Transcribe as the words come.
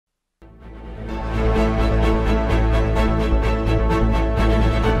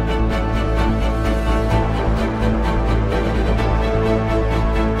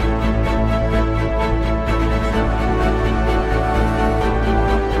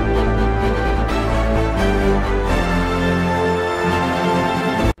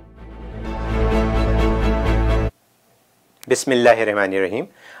بسم اللہ الرحمن الرحیم۔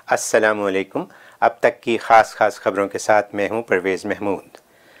 السلام علیکم۔ اب تک کی خاص خبروں کے ساتھ میں ہوں پرویز محمود۔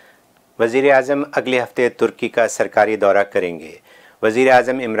 وزیر اعظم اگلے ہفتے ترکی کا سرکاری دورہ کریں گے۔ وزیر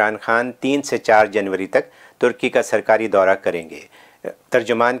اعظم عمران خان 3 سے 4 جنوری تک ترکی کا سرکاری دورہ کریں گے۔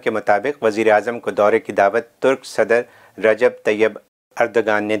 ترجمان کے مطابق وزیر اعظم کو دورے کی دعوت ترک صدر رجب طیب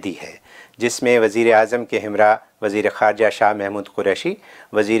اردگان نے دی ہے، جس میں وزیر اعظم کے ہمراہ وزیر خارجہ شاہ محمود قریشی،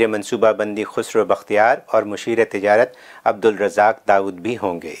 وزیر منصوبہ بندی خسرو بختیار اور مشیر تجارت عبدالرزاق داؤد بھی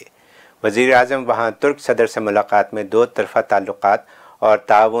ہوں گے۔ وزیر اعظم وہاں ترک صدر سے ملاقات میں 2 طرفہ تعلقات اور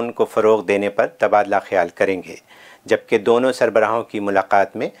تعاون کو فروغ دینے پر تبادلہ خیال کریں گے، جبکہ دونوں سربراہوں کی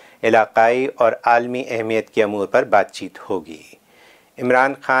ملاقات میں علاقائی اور عالمی اہمیت کے امور پر بات چیت ہوگی۔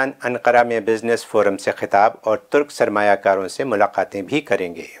 عمران خان انقرہ میں بزنس فورم سے خطاب اور ترک سرمایہ کاروں سے ملاقاتیں بھی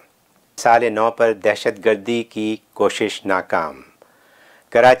کریں گے۔ سال نو پر دہشت گردی کی کوشش ناکام۔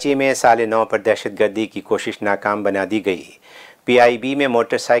 کراچی میں سال نو پر دہشت گردی کی کوشش ناکام بنا دی گئی۔ پی آئی بی میں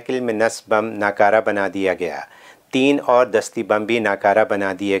موٹر سائیکل میں نصب بم ناکارہ بنا دیا گیا۔ 3 اور دستی بم بھی ناکارہ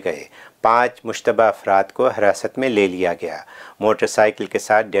بنا دیے گئے۔ 5 مشتبہ افراد کو حراست میں لے لیا گیا۔ موٹر سائیکل کے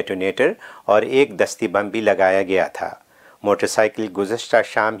ساتھ ڈیٹونیٹر اور 1 دستی بم بھی لگایا گیا تھا۔ موٹر سائیکل گزشتہ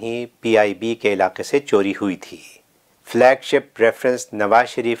شام ہی پی آئی بی کے علاقے سے چوری ہوئی تھی۔ فلیگ شپ ریفرنس نواز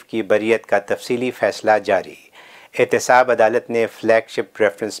شریف کی بریت کا تفصیلی فیصلہ جاری۔ احتساب عدالت نے فلیگ شپ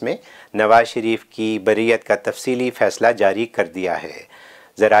ریفرنس میں نواز شریف کی بریت کا تفصیلی فیصلہ جاری کر دیا ہے۔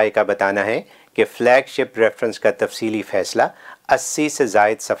 ذرائع کا بتانا ہے کہ فلیگ شپ ریفرنس کا تفصیلی فیصلہ 80 سے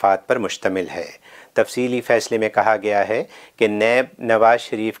زائد صفحات پر مشتمل ہے۔ تفصیلی فیصلے میں کہا گیا ہے کہ نیب نواز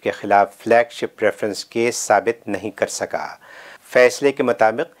شریف کے خلاف فلیگ شپ ریفرنس کیس ثابت نہیں کر سکا۔ فیصلے کے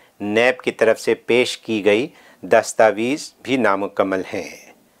مطابق نیب کی طرف سے پیش کی گئی دستاویز بھی نامکمل ہیں۔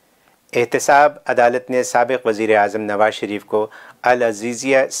 احتساب عدالت نے سابق وزیر اعظم نواز شریف کو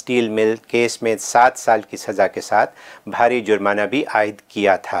العزیزیہ اسٹیل مل کیس میں 7 سال کی سزا کے ساتھ بھاری جرمانہ بھی عائد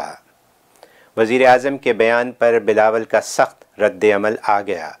کیا تھا۔ وزیر اعظم کے بیان پر بلاول کا سخت رد عمل آ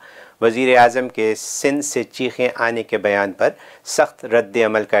گیا۔ وزیر اعظم کے سندھ سے چیخیں آنے کے بیان پر سخت رد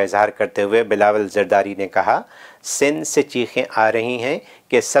عمل کا اظہار کرتے ہوئے بلاول زرداری نے کہا، سندھ سے چیخیں آ رہی ہیں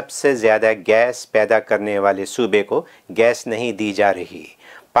کہ سب سے زیادہ گیس پیدا کرنے والے صوبے کو گیس نہیں دی جا رہی،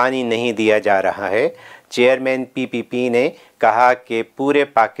 پانی نہیں دیا جا رہا ہے۔ چیئرمین پی پی پی نے کہا کہ پورے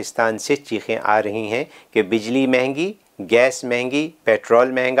پاکستان سے چیخیں آ رہی ہیں کہ بجلی مہنگی، گیس مہنگی،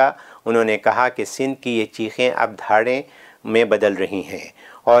 پیٹرول مہنگا۔ انہوں نے کہا کہ سندھ کی یہ چیخیں اب دھاڑیں میں بدل رہی ہیں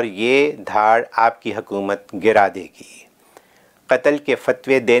اور یہ دھاڑ آپ کی حکومت گرا دے گی۔ قتل کے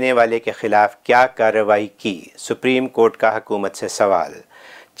فتوے دینے والے کے خلاف کیا کارروائی کی؟ سپریم کورٹ کا حکومت سے سوال۔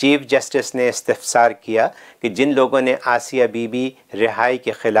 چیف جسٹس نے استفسار کیا کہ جن لوگوں نے آسیہ بی بی رہائی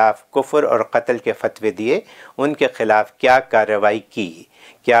کے خلاف کفر اور قتل کے فتوے دیے، ان کے خلاف کیا کارروائی کی؟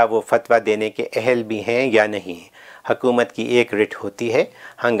 کیا وہ فتویٰ دینے کے اہل بھی ہیں یا نہیں؟ حکومت کی ایک رٹ ہوتی ہے،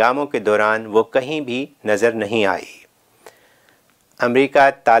 ہنگاموں کے دوران وہ کہیں بھی نظر نہیں آئی۔ امریکہ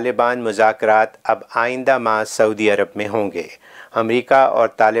طالبان مذاکرات اب آئندہ ماہ سعودی عرب میں ہوں گے۔ امریکہ اور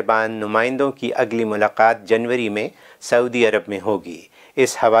طالبان نمائندوں کی اگلی ملاقات جنوری میں سعودی عرب میں ہوگی۔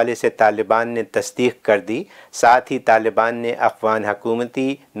 اس حوالے سے طالبان نے تصدیق کر دی، ساتھ ہی طالبان نے افغان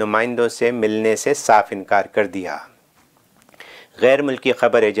حکومتی نمائندوں سے ملنے سے صاف انکار کر دیا۔ غیر ملکی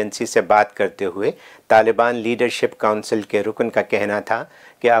خبر ایجنسی سے بات کرتے ہوئے طالبان لیڈرشپ کونسل کے رکن کا کہنا تھا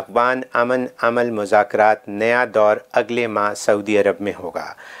کہ افغان امن عمل مذاکرات نیا دور اگلے ماہ سعودی عرب میں ہوگا۔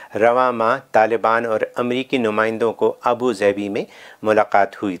 رواں ماہ طالبان اور امریکی نمائندوں کو ابو ظہبی میں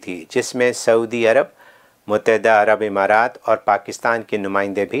ملاقات ہوئی تھی، جس میں سعودی عرب، متحدہ عرب امارات اور پاکستان کے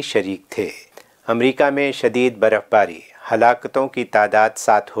نمائندے بھی شریک تھے۔ امریکہ میں شدید برف باری، ہلاکتوں کی تعداد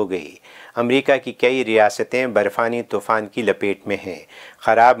 7 ہو گئی۔ امریکہ کی کئی ریاستیں برفانی طوفان کی لپیٹ میں ہیں۔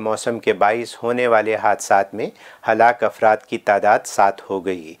 خراب موسم کے باعث ہونے والے حادثات میں ہلاک افراد کی تعداد 7 ہو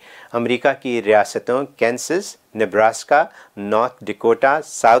گئی۔ امریکہ کی ریاستوں کینسس، Nebraska, north Dakota,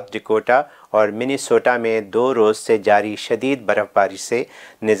 south Dakota اور منیسوٹا میں 2 روز سے جاری شدید برف باری سے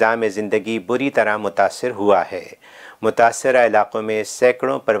نظام زندگی بری طرح متاثر ہوا ہے۔ متاثرہ علاقوں میں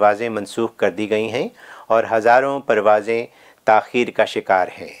سینکڑوں پروازیں منسوخ کر دی گئی ہیں اور ہزاروں پروازیں تاخیر کا شکار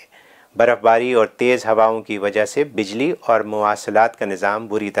ہیں۔ برف باری اور تیز ہواؤں کی وجہ سے بجلی اور مواصلات کا نظام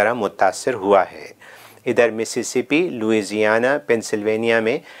بری طرح متاثر ہوا ہے۔ ادھر مسیسپی، لوئیزیانا، پینسلوینیا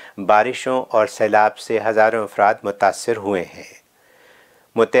میں بارشوں اور سیلاب سے ہزاروں افراد متاثر ہوئے ہیں۔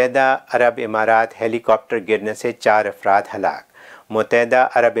 متحدہ عرب امارات ہیلی کاپٹر گرنے سے 4 افراد ہلاک۔ متحدہ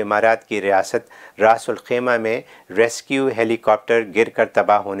عرب امارات کی ریاست راس الخیمہ میں ریسکیو ہیلی کاپٹر گر کر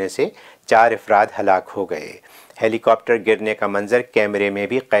تباہ ہونے سے 4 افراد ہلاک ہو گئے۔ ہیلی کاپٹر گرنے کا منظر کیمرے میں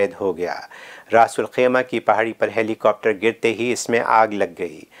بھی قید ہو گیا۔ راس الخیمہ کی پہاڑی پر ہیلی کاپٹر گرتے ہی اس میں آگ لگ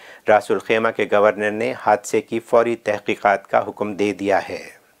گئی۔ راس الخیمہ کے گورنر نے حادثے کی فوری تحقیقات کا حکم دے دیا ہے۔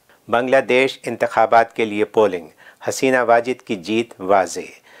 بنگلہ دیش انتخابات کے لیے پولنگ، حسینہ واجد کی جیت واضح۔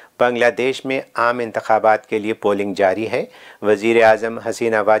 بنگلہ دیش میں عام انتخابات کے لیے پولنگ جاری ہے۔ وزیر اعظم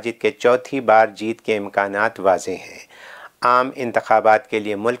حسینہ واجد کے چوتھی بار جیت کے امکانات واضح ہیں۔ عام انتخابات کے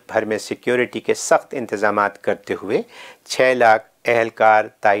لیے ملک بھر میں سیکیورٹی کے سخت انتظامات کرتے ہوئے 6 لاکھ اہلکار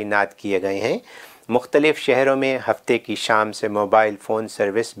تعینات کیے گئے ہیں۔ مختلف شہروں میں ہفتے کی شام سے موبائل فون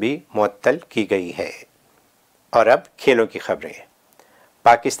سروس بھی معطل کی گئی ہے۔ اور اب کھیلوں کی خبریں۔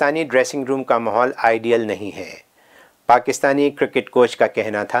 پاکستانی ڈریسنگ روم کا ماحول آئیڈیل نہیں ہے۔ پاکستانی کرکٹ کوچ کا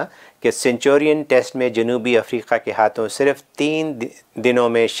کہنا تھا کہ سنچورین ٹیسٹ میں جنوبی افریقہ کے ہاتھوں صرف 3 دنوں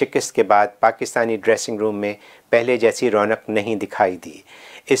میں شکست کے بعد پاکستانی ڈریسنگ روم میں پہلے جیسی رونق نہیں دکھائی دی۔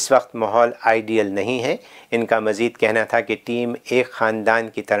 اس وقت ماحول آئیڈیل نہیں ہے۔ ان کا مزید کہنا تھا کہ ٹیم ایک خاندان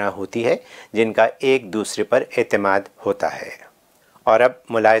کی طرح ہوتی ہے جن کا ایک دوسرے پر اعتماد ہوتا ہے۔ اور اب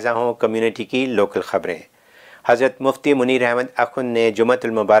ملاحظہ ہوں کمیونٹی کی لوکل خبریں۔ حضرت مفتی منیر احمد اخون نے جمعۃ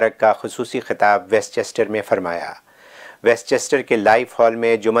المبارک کا خصوصی خطاب ویسٹ چیسٹر میں فرمایا۔ ویسٹ چیسٹر کے لائف ہال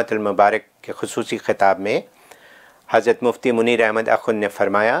میں جمعۃ المبارک کے خصوصی خطاب میں حضرت مفتی منیر احمد اخون نے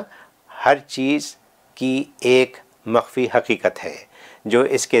فرمایا، ہر چیز کی ایک مخفی حقیقت ہے جو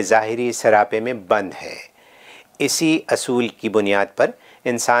اس کے ظاہری سراپے میں بند ہے۔ اسی اصول کی بنیاد پر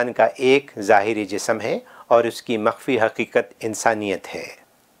انسان کا ایک ظاہری جسم ہے اور اس کی مخفی حقیقت انسانیت ہے۔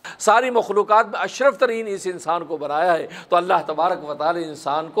 ساری مخلوقات میں اشرف ترین اس انسان کو بنایا ہے تو اللہ تبارک و تعالی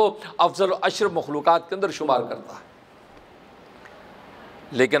انسان کو افضل و اشرف مخلوقات کے اندر شمار کرتا ہے،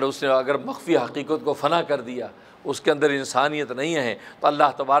 لیکن اس نے اگر مخفی حقیقت کو فنا کر دیا، اس کے اندر انسانیت نہیں ہے، تو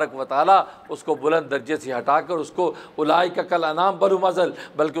اللہ تبارک و تعالی اس کو بلند درجے سے ہٹا کر اس کو اولئک کالانعام بل هم اضل،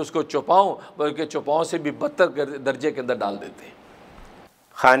 بلکہ اس کو بلکہ چوپاؤں سے بھی بدتر درجے کے اندر ڈال دیتے ہیں۔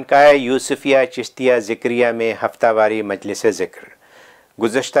 خانقاہ یوسفیہ چشتیہ ذکریہ میں ہفتہ واری مجلس ذکر۔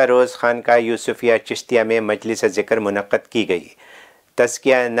 گزشتہ روز خانقاہ یوسفیہ چشتیہ میں مجلس ذکر منعقد کی گئی۔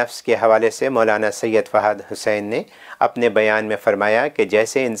 تزکیہ نفس کے حوالے سے مولانا سید فہد حسین نے اپنے بیان میں فرمایا کہ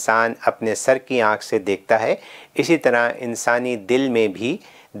جیسے انسان اپنے سر کی آنکھ سے دیکھتا ہے، اسی طرح انسانی دل میں بھی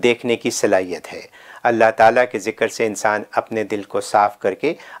دیکھنے کی صلاحیت ہے۔ اللہ تعالیٰ کے ذکر سے انسان اپنے دل کو صاف کر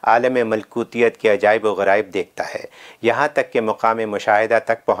کے عالم ملکوتیت کے عجائب و غرائب دیکھتا ہے، یہاں تک کہ مقام مشاہدہ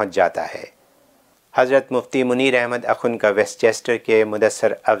تک پہنچ جاتا ہے۔ حضرت مفتی منیر احمد اخون کا ویسٹ چیسٹر کے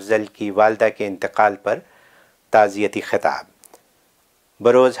مدثر افضل کی والدہ کے انتقال پر تعزیتی خطاب۔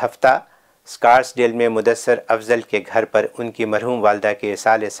 بروز ہفتہ سکارسڈیل میں مدثر افضل کے گھر پر ان کی مرحوم والدہ کے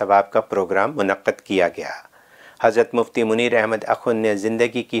ایصال ثواب کا پروگرام منعقد کیا گیا۔ حضرت مفتی منیر احمد اخون نے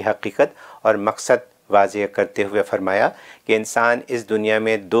زندگی کی حقیقت اور مقصد واضح کرتے ہوئے فرمایا کہ انسان اس دنیا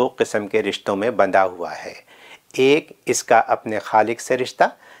میں 2 قسم کے رشتوں میں بندھا ہوا ہے۔ ایک اس کا اپنے خالق سے رشتہ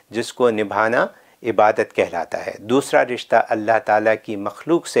جس کو نبھانا عبادت کہلاتا ہے، دوسرا رشتہ اللہ تعالیٰ کی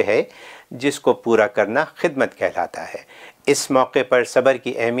مخلوق سے ہے جس کو پورا کرنا خدمت کہلاتا ہے۔ اس موقع پر صبر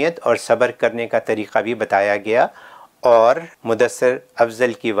کی اہمیت اور صبر کرنے کا طریقہ بھی بتایا گیا اور مدثر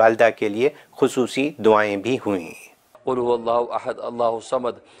افضل کی والدہ کے لیے خصوصی دعائیں بھی ہوئیں۔ قل هو اللہ احد اللہ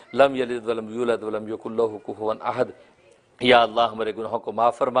الصمد لم یلد ولم یولد ولم یکن لہ کفوا احد۔ یا اللہ ہمارے گناہوں کو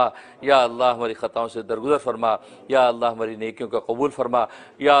معاف فرما، یا اللہ ہماری خطاؤں سے درگزر فرما، یا اللہ ہماری نیکیوں کا قبول فرما،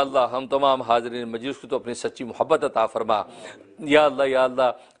 یا اللہ ہم تمام حاضرین مجلس کو تو اپنی سچی محبت عطا فرما۔ یا اللہ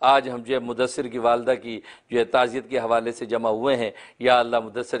آج ہم جو مدثر کی والدہ کی جو تعزیت کے حوالے سے جمع ہوئے ہیں، یا اللہ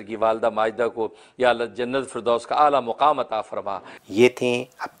مدثر کی والدہ ماجدہ کو یا اللہ جنت فردوس کا اعلیٰ مقام عطا فرما۔ یہ تھیں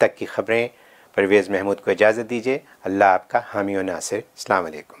اب تک کی خبریں۔ پرویز محمود کو اجازت دیجیے۔ اللہ آپ کا حامی و ناصر۔ السلام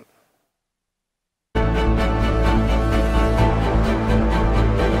علیکم۔